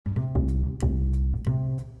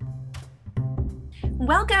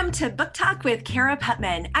Welcome to Book Talk with Kara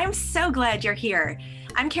Putman. I'm so glad you're here.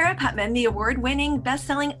 I'm Kara Putman, the award-winning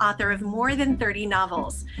best-selling author of more than 30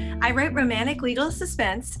 novels. I write romantic legal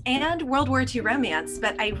suspense and World War II romance,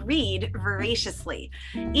 but I read voraciously.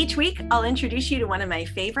 Each week, I'll introduce you to one of my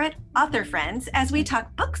favorite author friends as we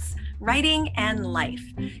talk books, writing, and life.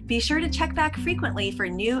 Be sure to check back frequently for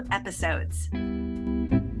new episodes.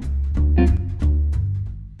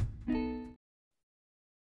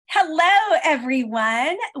 Hello,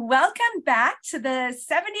 everyone. Welcome back to the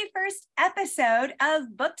 71st episode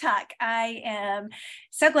of Book Talk. I am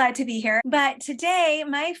so glad to be here. But today,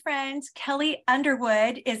 my friend Kelly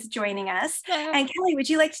Underwood is joining us. Hello. And Kelly, would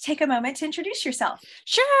you like to take a moment to introduce yourself?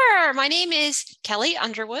 Sure. My name is Kelly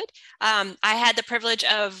Underwood. I had the privilege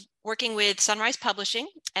of working with Sunrise Publishing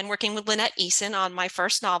and working with Lynette Eason on my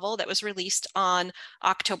first novel that was released on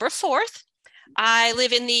October 4th. I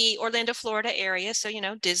live in the Orlando, Florida area, so,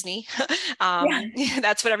 Disney.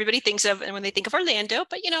 That's what everybody thinks of and when they think of Orlando.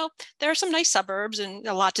 But, there are some nice suburbs and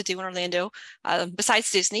a lot to do in Orlando besides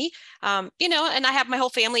Disney. And I have my whole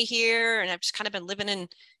family here, and I've just kind of been living in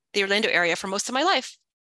the Orlando area for most of my life.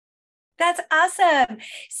 That's awesome.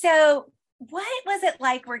 So what was it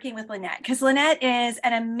like working with Lynette? Because Lynette is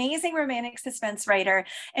an amazing romantic suspense writer.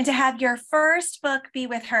 And to have your first book be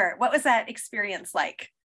with her, what was that experience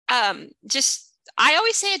like? I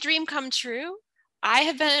always say a dream come true. I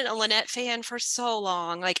have been a Lynette fan for so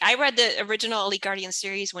long. Like, I read the original Elite Guardian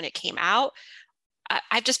series when it came out.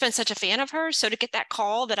 I've just been such a fan of her. So to get that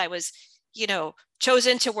call that I was,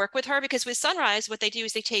 chosen to work with her, because with Sunrise, what they do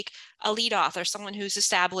is they take a lead author, someone who's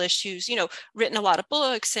established, who's, written a lot of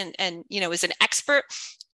books and is an expert.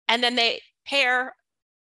 And then they pair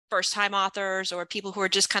first-time authors or people who are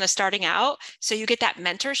just kind of starting out. So you get that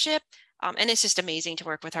mentorship. And it's just amazing to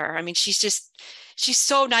work with her. I mean, she's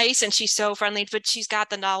so nice and she's so friendly, but she's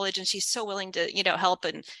got the knowledge and she's so willing to, help.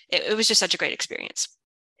 And it was just such a great experience.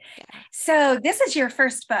 Yeah. So this is your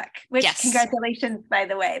first book, which Yes. Congratulations, by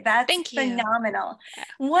the way. That's phenomenal. Yeah.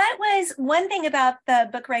 What was one thing about the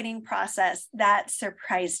book writing process that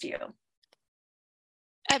surprised you?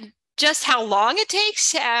 Just how long it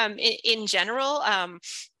takes in general.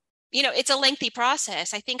 It's a lengthy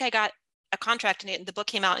process. I think I got a contract and the book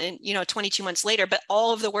came out in 22 months later, but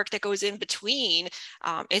all of the work that goes in between,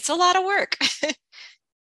 it's a lot of work.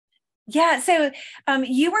 Yeah, so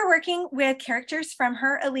you were working with characters from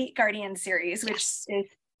her Elite Guardian series, which is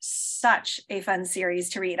such a fun series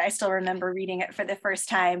to read. I still remember reading it for the first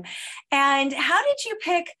time. And how did you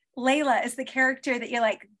pick Layla as the character that you're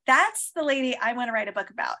like, that's the lady I want to write a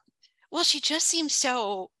book about? Well, she just seems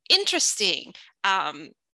so interesting.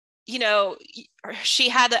 She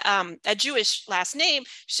had a Jewish last name,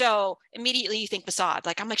 so immediately you think Mossad.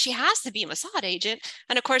 Like, I'm like, she has to be a Mossad agent.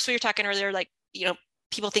 And of course, we were talking earlier, like,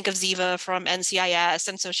 people think of Ziva from NCIS,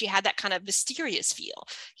 and so she had that kind of mysterious feel.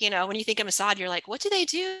 When you think of Mossad, you're like, what do they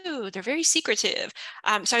do? They're very secretive.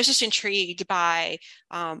 So I was just intrigued by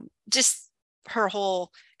just her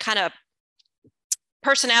whole kind of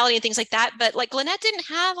personality and things like that. But like, Lynette didn't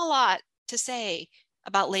have a lot to say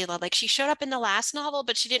about Layla. Like, she showed up in the last novel,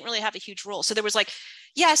 but she didn't really have a huge role. So there was like,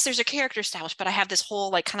 yes, there's a character established, but I have this whole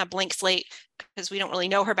like kind of blank slate because we don't really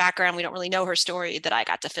know her background. We don't really know her story that I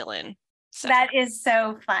got to fill in. So. That is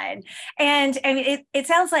so fun. And I mean, it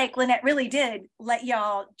sounds like Lynette really did let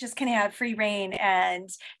y'all just kind of have free reign and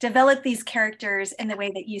develop these characters in the way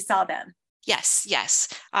that you saw them. Yes.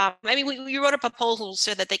 I mean, we wrote a proposal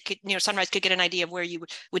so that they could, Sunrise could get an idea of where you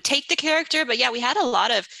would take the character. But yeah, we had a lot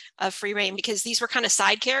of free reign because these were kind of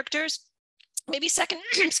side characters, maybe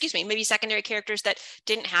secondary characters that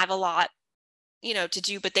didn't have a lot, to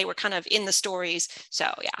do, but they were kind of in the stories.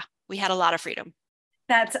 So yeah, we had a lot of freedom.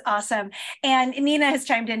 That's awesome. And Nina has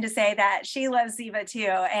chimed in to say that she loves Ziva too.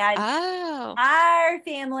 And our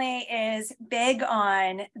family is big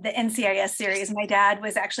on the NCIS series. My dad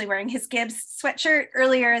was actually wearing his Gibbs sweatshirt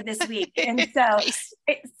earlier this week. And so Nice.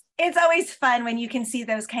 it's always fun when you can see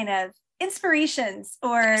those kind of inspirations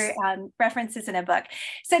or references in a book.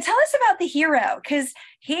 So tell us about the hero, because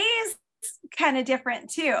he's kind of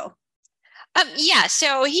different too.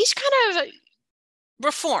 So he's kind of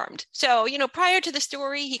reformed. So, prior to the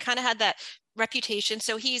story, he kind of had that reputation.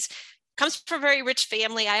 So comes from a very rich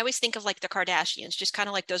family. I always think of like the Kardashians, just kind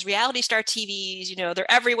of like those reality star TVs,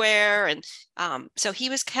 they're everywhere. And so he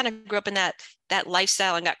was kind of grew up in that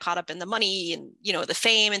lifestyle and got caught up in the money and, the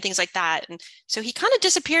fame and things like that. And so he kind of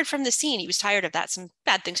disappeared from the scene. He was tired of that. Some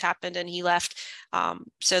bad things happened and he left.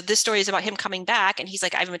 So this story is about him coming back and he's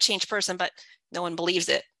like, I'm a changed person, but no one believes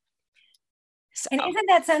it. So And isn't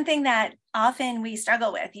that something that often we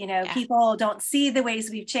struggle with? yeah, People don't see the ways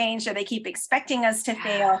we've changed, or they keep expecting us to yeah,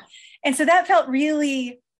 fail. And so that felt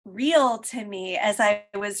really real to me as I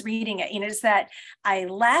was reading it. Is that I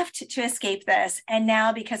left to escape this. And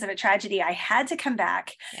now, because of a tragedy, I had to come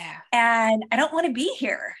back, yeah, and I don't want to be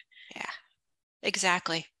here. yeah,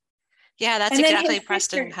 exactly. Yeah, that's And then exactly his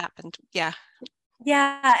Preston sister, happened. Yeah.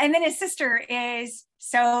 yeah. And then his sister is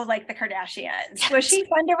so like the Kardashians. Was Yes. she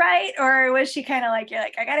fun to write, or was she kind of like, you're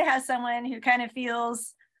like, I got to have someone who kind of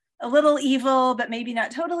feels a little evil, but maybe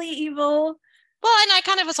not totally evil? Well, and I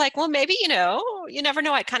kind of was like, well, maybe, you never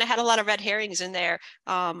know. I kind of had a lot of red herrings in there.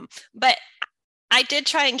 But I did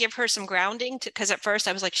try and give her some grounding because at first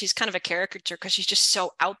I was like, she's kind of a caricature because she's just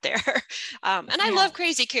so out there. And I Yeah. love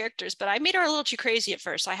crazy characters, but I made her a little too crazy at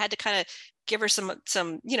first. So I had to kind of give her some,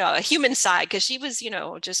 a human side because she was,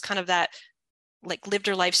 just kind of that like lived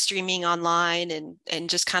her life streaming online and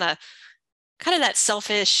just kind of that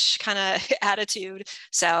selfish kind of attitude.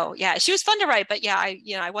 So yeah, she was fun to write, but yeah,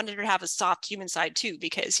 I wanted her to have a soft human side too,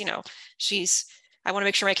 because, she's, I want to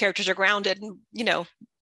make sure my characters are grounded and,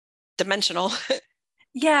 dimensional.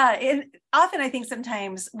 Yeah, often I think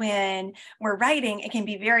sometimes when we're writing, it can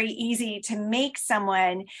be very easy to make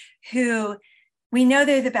someone who we know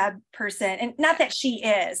they're the bad person, and not that she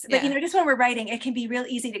is, but Yeah. just when we're writing, it can be real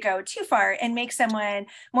easy to go too far and make someone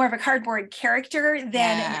more of a cardboard character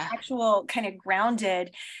than an Yeah. actual kind of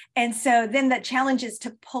grounded. And so then the challenge is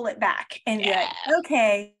to pull it back and be like, Yeah.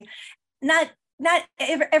 okay, not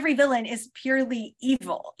every villain is purely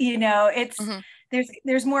evil. It's Mhm.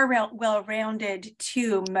 there's more well-rounded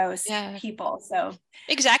to most Yeah. people. So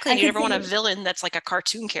Exactly. I And you could never want a see, villain that's like a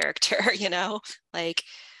cartoon character, like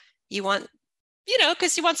you want,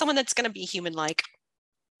 because you want someone that's going to be human like.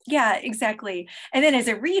 yeah, exactly. And then as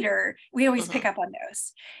a reader, we always Hmm. pick up on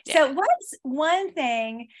those. Yeah. So what's one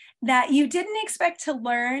thing that you didn't expect to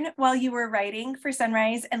learn while you were writing for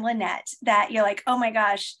Sunrise and Lynette that you're like, oh my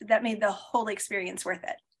gosh, that made the whole experience worth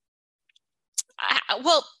it?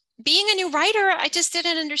 Well, being a new writer, I just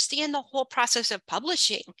didn't understand the whole process of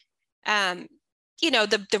publishing. Um,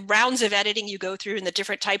 the rounds of editing you go through and the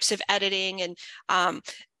different types of editing. And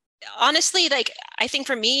honestly, like, I think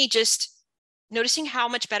for me, just noticing how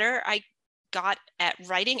much better I got at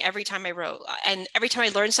writing every time I wrote, and every time I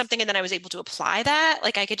learned something and then I was able to apply that,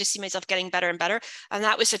 like I could just see myself getting better and better. And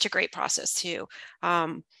that was such a great process too.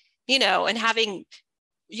 Um, and having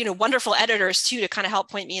wonderful editors too to kind of help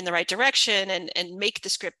point me in the right direction and make the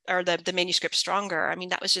script or the manuscript stronger. I mean,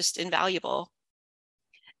 that was just invaluable.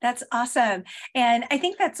 That's awesome. And I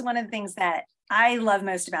think that's one of the things that I love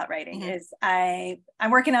most about writing Mhm. is I'm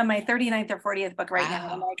working on my 39th or 40th book right now.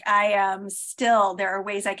 And Wow. like I am still, there are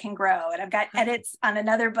ways I can grow. And I've got edits on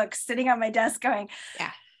another book sitting on my desk going,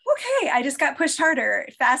 Yeah. okay, I just got pushed harder,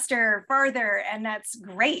 faster, farther. And that's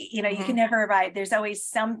great. You Hmm. can never arrive. There's always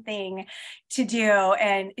something to do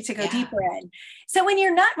and to go Yeah. deeper in. So when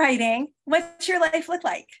you're not writing, what's your life look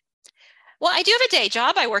like? Well, I do have a day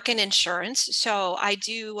job. I work in insurance. So I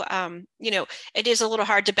do, it is a little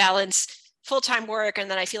hard to balance full-time work and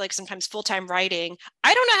then I feel like sometimes full-time writing.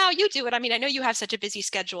 I don't know how you do it. I mean, I know you have such a busy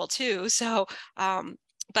schedule too. So,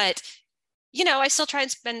 but I still try and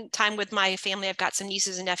spend time with my family. I've got some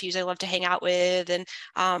nieces and nephews I love to hang out with. And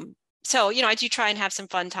so, I do try and have some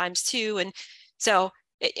fun times too. And so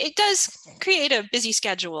it does create a busy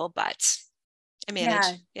schedule, but I Yeah,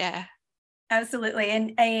 manage. Yeah. absolutely.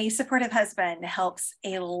 And a supportive husband helps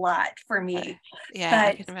a lot for Uh, me. yeah,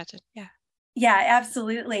 I But can imagine. Yeah. yeah,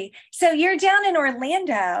 absolutely. So you're down in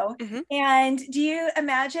Orlando, Hmm. and do you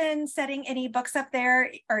imagine setting any books up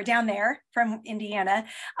there or down there from Indiana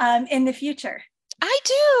in the future? I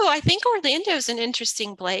do. I think Orlando is an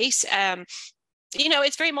interesting place.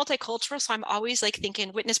 It's very multicultural, so I'm always like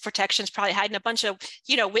thinking witness protection is probably hiding a bunch of,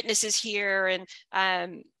 witnesses here, and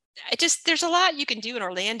there's a lot you can do in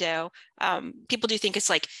Orlando. People do think it's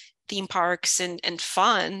like theme parks and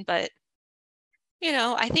fun, but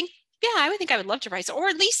I think yeah, I would think I would love to write, or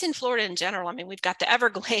at least in Florida in general. I mean, we've got the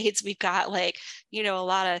Everglades, we've got like a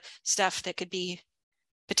lot of stuff that could be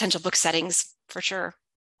potential book settings for sure.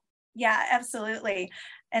 Yeah, absolutely.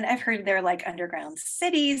 And I've heard they're like underground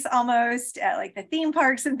cities almost, like the theme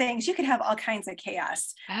parks and things. You could have all kinds of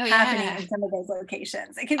chaos Oh happening yeah. in some of those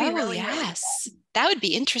locations. It could be Oh, really, really yes. That would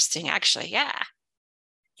be interesting, actually. Yeah.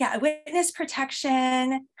 yeah, a witness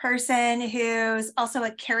protection person who's also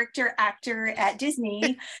a character actor at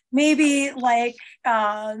Disney, maybe like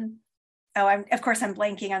oh, of course I'm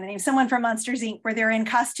blanking on the name. Someone from Monsters Inc. where they're in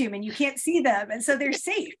costume and you can't see them, and so they're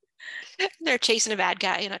safe. They're chasing a bad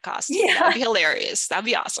guy in a costume. That would Yeah, be hilarious. That would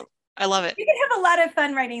be awesome. I love it. You can have a lot of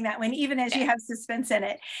fun writing that one, even as Yeah. you have suspense in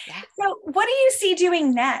it. Yeah. So what do you see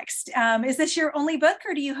doing next? Is this your only book,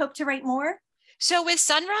 or do you hope to write more? So with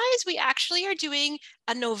Sunrise, we actually are doing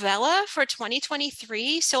a novella for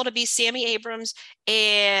 2023. So it'll be Sammy Abrams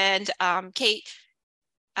and Kate,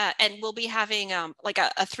 and we'll be having like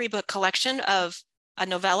a 3-book collection of a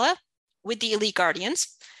novella with the Elite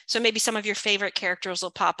Guardians. So maybe some of your favorite characters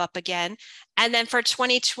will pop up again. And then for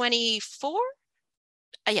 2024,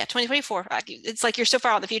 yeah, 2024. It's like you're so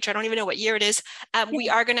far out in the future. I don't even know what year it is. We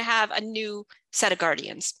are going to have a new set of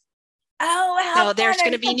Guardians. Oh, how So there's fun.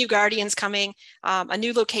 going to be new Guardians coming, a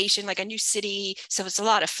new location, like a new city. So it's a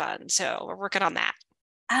lot of fun. So we're working on that.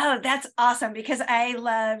 Oh, that's awesome, because I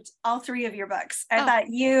loved all 3 of your books. I Oh. thought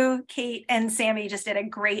you, Kate, and Sammy just did a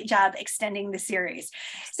great job extending the series.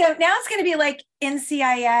 So now it's going to be like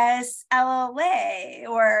NCIS LA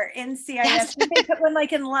or NCIS. Yes. They put one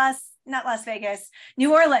like in not Las Vegas,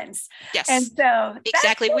 New Orleans. Yes. And so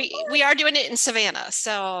exactly. We are doing it in Savannah.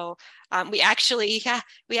 So we actually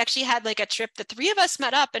had like a trip. The 3 of us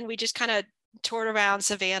met up and we just kind of toured around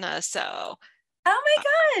Savannah. So oh my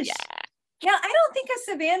gosh. yeah. Yeah, I don't think of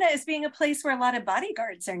Savannah as being a place where a lot of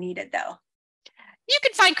bodyguards are needed, though. You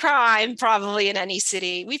can find crime probably in any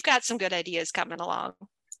city. We've got some good ideas coming along.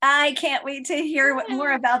 I can't wait to hear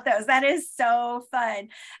more about those. That is so fun.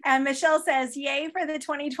 And Michelle says, yay for the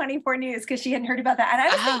 2024 news, because she hadn't heard about that. And I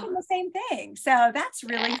was thinking the same thing. So that's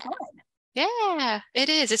really fun. Yeah, it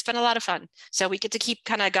is. It's been a lot of fun. So we get to keep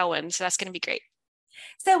kind of going. So that's going to be great.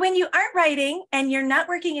 So when you aren't writing and you're not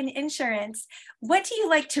working in insurance, what do you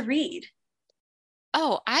like to read?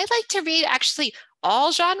 Oh, I like to read actually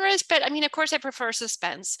all genres, but I mean, of course, I prefer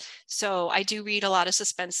suspense. So I do read a lot of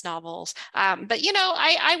suspense novels. But you know,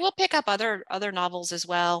 I will pick up other novels as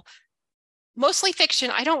well. Mostly fiction.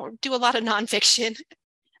 I don't do a lot of nonfiction.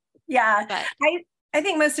 Yeah, but I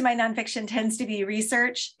think most of my nonfiction tends to be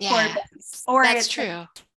research yeah, for books, or that's it's true.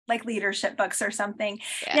 like leadership books or something.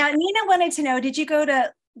 Yeah. Now, Nina wanted to know, did you go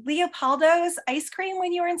to Leopoldo's ice cream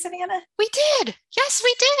when you were in Savannah? We did. Yes,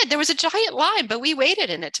 we did. There was a giant line, but we waited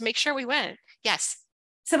in it to make sure we went. Yes.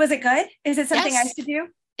 So was it good? Is it something Yes. I should do?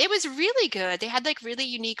 It was really good. They had like really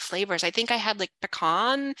unique flavors. I think I had like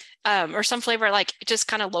pecan or some flavor, like just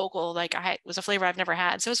kind of local. Like was a flavor I've never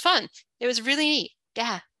had. So it was fun. It was really neat.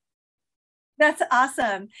 Yeah. That's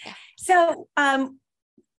awesome. Yeah. So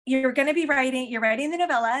you're going to be you're writing the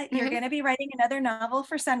novella. You're Mm-hmm. going to be writing another novel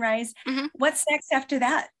for Sunrise. Mm-hmm. What's next after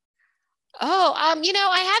that? Oh, you know,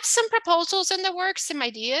 I have some proposals in the works, some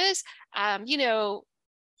ideas. You know,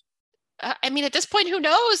 I mean, at this point, who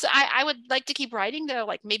knows? I would like to keep writing though,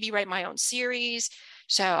 like maybe write my own series.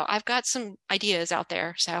 So I've got some ideas out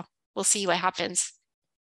there. So we'll see what happens.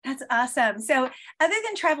 That's awesome. So other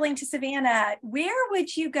than traveling to Savannah, where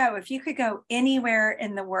would you go if you could go anywhere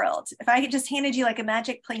in the world? If I just handed you like a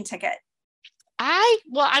magic plane ticket?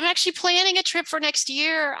 I'm actually planning a trip for next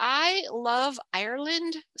year. I love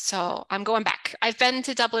Ireland, so I'm going back. I've been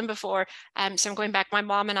to Dublin before, so I'm going back. My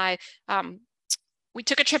mom and I, we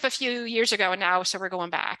took a trip a few years ago, and now so we're going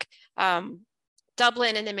back.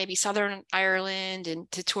 Dublin, and then maybe Southern Ireland, and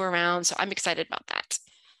to tour around. So I'm excited about that.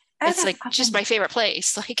 It's like awesome. just my favorite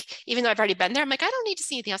place. Like even though I've already been there, I'm like I don't need to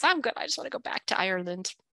see anything else. I'm good. I just want to go back to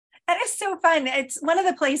Ireland. That is so fun. It's one of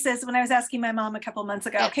the places when I was asking my mom a couple months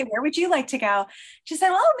ago, okay, where would you like to go? She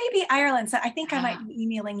said, well, maybe Ireland. So I think I might be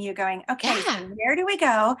emailing you going, okay, so where do we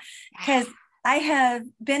go? Because I have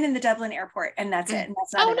been in the Dublin airport and that's it. And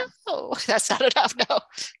that's not enough. No, that's not enough. No.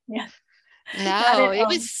 Yeah. No, it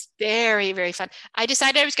was very, very fun. I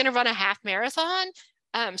decided I was going to run a half marathon.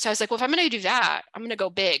 So I was like, well, if I'm going to do that, I'm going to go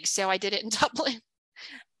big. So I did it in Dublin.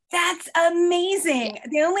 That's amazing. Yeah.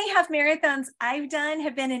 The only half marathons I've done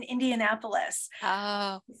have been in Indianapolis.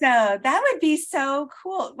 Oh. So that would be so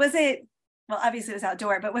cool. Was it, well, obviously it was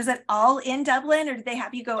outdoor, but was it all in Dublin, or did they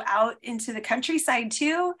have you go out into the countryside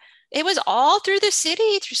too? It was all through the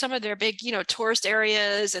city, through some of their big, tourist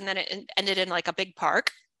areas. And then it ended in like a big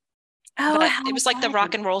park. Oh, but it was like the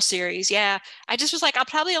rock and roll series. Yeah. I just was like, I'll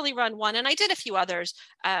probably only run one. And I did a few others.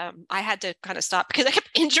 I had to kind of stop because I kept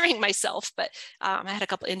injuring myself, but I had a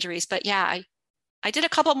couple injuries, but yeah, I did a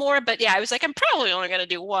couple more, but yeah, I was like, I'm probably only going to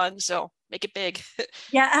do one. So make it big.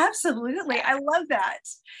 Yeah, absolutely. I love that.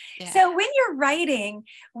 Yeah. So when you're writing,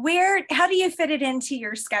 how do you fit it into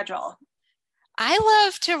your schedule? I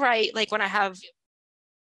love to write like when I have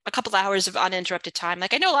a couple of hours of uninterrupted time.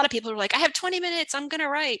 Like I know a lot of people are like, I have 20 minutes, I'm going to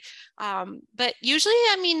write. But usually,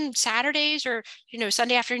 I mean, Saturdays or,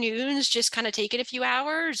 Sunday afternoons, just kind of take it a few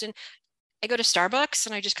hours. And I go to Starbucks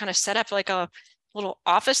and I just kind of set up like a little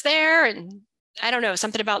office there. And I don't know,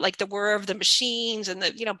 something about like the whir of the machines and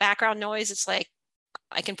the, background noise. It's like,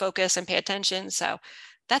 I can focus and pay attention. So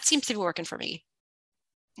that seems to be working for me.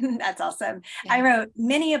 That's awesome. I Yeah. wrote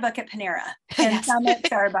many a book at Panera and Yes. some at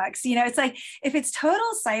Starbucks. It's like if it's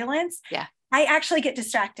total silence, Yeah. I actually get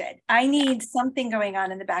distracted. I Yeah. need something going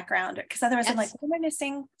on in the background because otherwise I'm like, Yes. what am I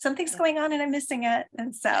missing? Something's Yeah. going on and I'm missing it.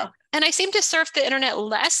 And so, And I seem to surf the internet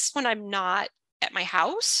less when I'm not at my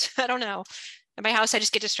house. I don't know. At my house, I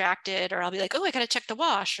just get distracted, or I'll be like, oh, I got to check the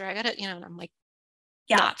wash, or I got to, and I'm like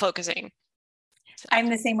yeah, not focusing. So, I'm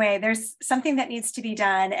the same way. There's something that needs to be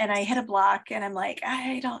done and I hit a block and I'm like,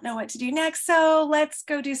 I don't know what to do next. So let's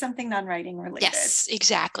go do something non-writing related. yes,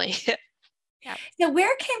 exactly. Yeah. So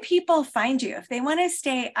where can people find you if they want to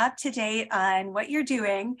stay up to date on what you're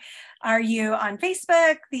doing? Are you on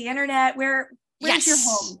Facebook, the internet? Where's your Yes,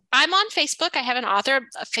 home? I'm on Facebook. I have an author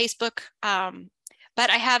a Facebook, but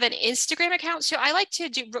I have an Instagram account. So I like to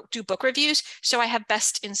do book reviews. So I have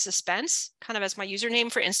Best in Suspense kind of as my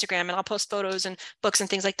username for Instagram, and I'll post photos and books and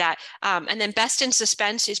things like that. And then Best in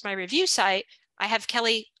Suspense is my review site. I have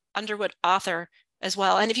Kelly Underwood Author as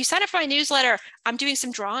well. And if you sign up for my newsletter, I'm doing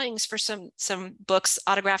some drawings for some books,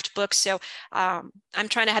 autographed books. So I'm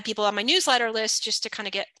trying to have people on my newsletter list just to kind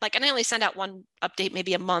of get like, and I only send out one update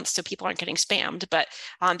maybe a month so people aren't getting spammed. But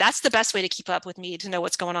that's the best way to keep up with me, to know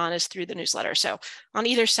what's going on, is through the newsletter. So on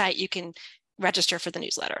either site, you can register for the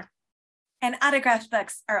newsletter. And autographed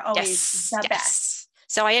books are always Yes, the best. yes.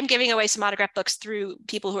 So I am giving away some autographed books through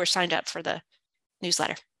people who are signed up for the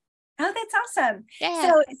newsletter. Oh, that's awesome. Yeah.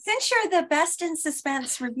 So since you're the Best in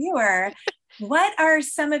Suspense reviewer, what are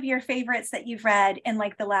some of your favorites that you've read in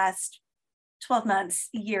like the last 12 months,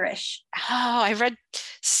 yearish? Oh, I read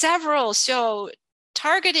several. So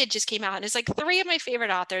Targeted just came out, and it's like three of my favorite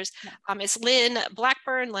authors. Yeah. It's Lynn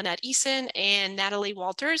Blackburn, Lynette Eason, and Natalie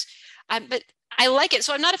Walters. But I like it.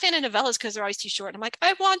 So I'm not a fan of novellas because they're always too short. I'm like,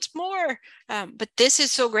 I want more. But this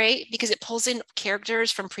is so great because it pulls in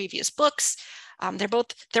characters from previous books.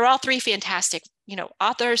 They're all three fantastic,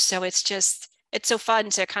 authors. So it's so fun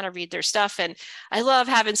to kind of read their stuff. And I love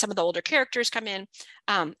having some of the older characters come in.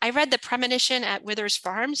 I read The Premonition at Withers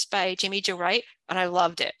Farms by Jamie Jo Wright, and I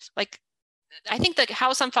loved it. Like, I think The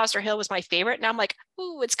House on Foster Hill was my favorite. Now I'm like,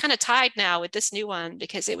 ooh, it's kind of tied now with this new one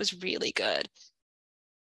because it was really good.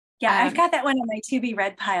 Yeah, I've got that one on my to be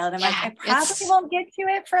read pile. And I'm like, I probably won't get to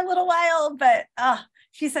it for a little while, but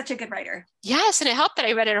she's such a good writer. Yes, and it helped that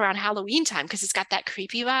I read it around Halloween time because it's got that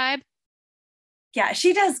creepy vibe. Yeah,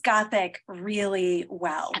 she does Gothic really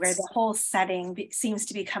well, where the whole setting seems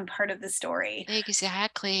to become part of the story.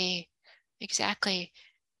 Exactly.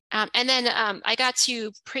 And then I got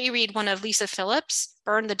to pre-read one of Lisa Phillips,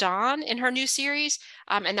 Burn the Dawn, in her new series.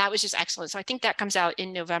 And that was just excellent. So I think that comes out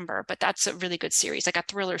in November, but that's a really good series, like a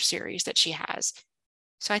thriller series that she has.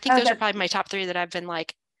 So I think those are probably my top three that I've been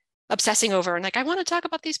like obsessing over and like, I want to talk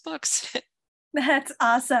about these books. That's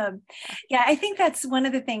awesome. Yeah, I think that's one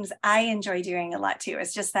of the things I enjoy doing a lot too,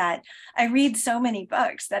 is just that I read so many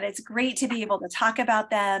books that it's great to be able to talk about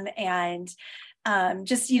them and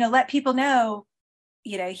just, let people know,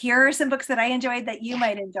 here are some books that I enjoyed that you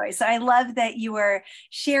might enjoy. So I love that you are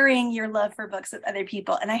sharing your love for books with other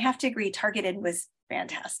people. And I have to agree, Targeted was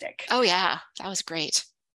fantastic. Oh yeah, that was great.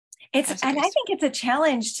 And I think it's a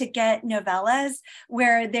challenge to get novellas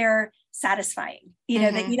where they're satisfying,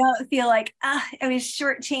 that you don't feel like, it was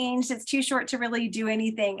shortchanged. It's too short to really do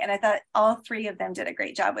anything. And I thought all three of them did a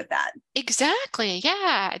great job with that. Exactly.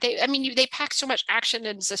 Yeah. They pack so much action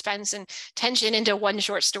and suspense and tension into one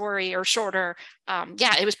short story or shorter.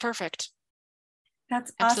 Yeah, it was perfect.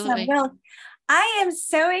 That's Absolutely. awesome. Well, I am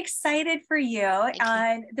so excited for you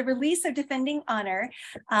on the release of Defending Honor,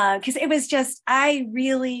 because it was I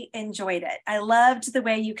really enjoyed it. I loved the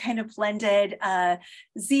way you kind of blended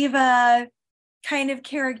Ziva kind of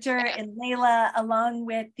character and Layla along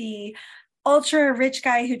with the ultra rich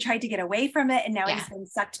guy who tried to get away from it and now he's been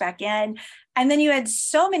sucked back in. And then you had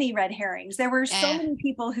so many red herrings. There were so many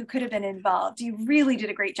people who could have been involved. You really did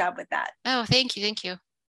a great job with that. Oh, thank you. Thank you.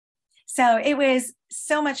 So it was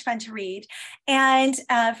so much fun to read. And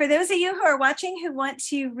for those of you who are watching who want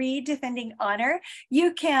to read Defending Honor,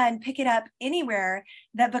 you can pick it up anywhere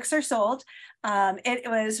that books are sold. It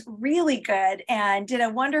was really good and did a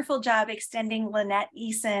wonderful job extending Lynette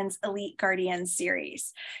Eason's Elite Guardian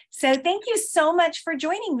series. So thank you so much for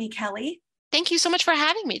joining me, Kelly. Thank you so much for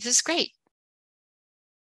having me. This is great.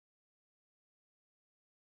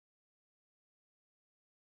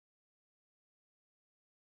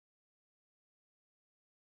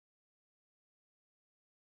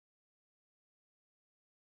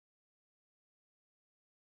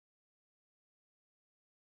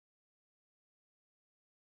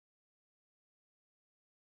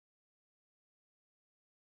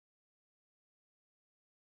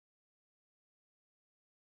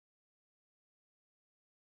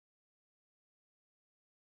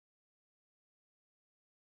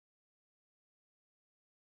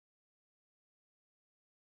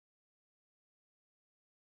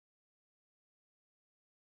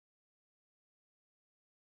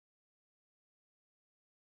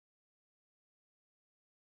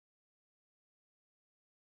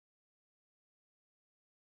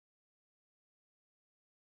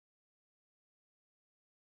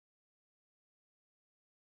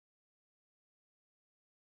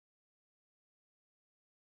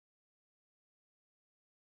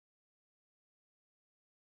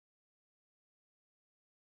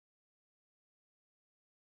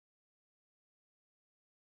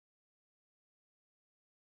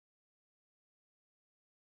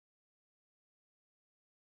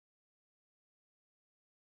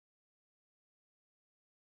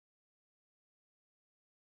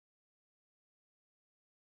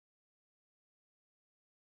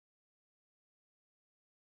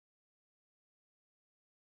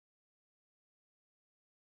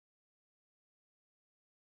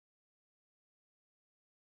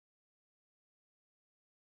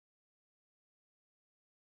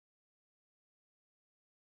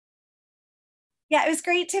 Yeah, it was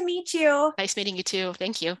great to meet you. Nice meeting you too.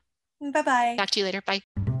 Thank you. Bye-bye. Talk to you later. Bye.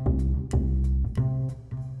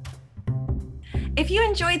 If you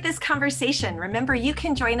enjoyed this conversation, remember you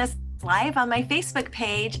can join us live on my Facebook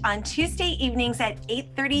page on Tuesday evenings at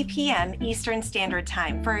 8:30 p.m. Eastern Standard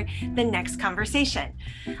Time for the next conversation.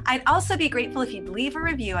 I'd also be grateful if you'd leave a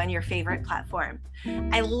review on your favorite platform.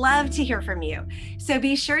 I love to hear from you, so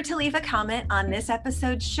be sure to leave a comment on this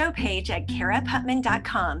episode's show page at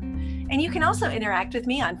karaputman.com. And you can also interact with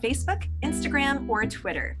me on Facebook, Instagram, or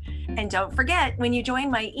Twitter. And don't forget, when you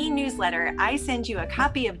join my e-newsletter, I send you a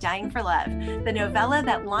copy of Dying for Love, the novella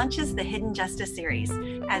that launches the Hidden Justice series,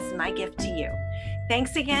 as my gift to you.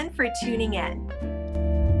 Thanks again for tuning in.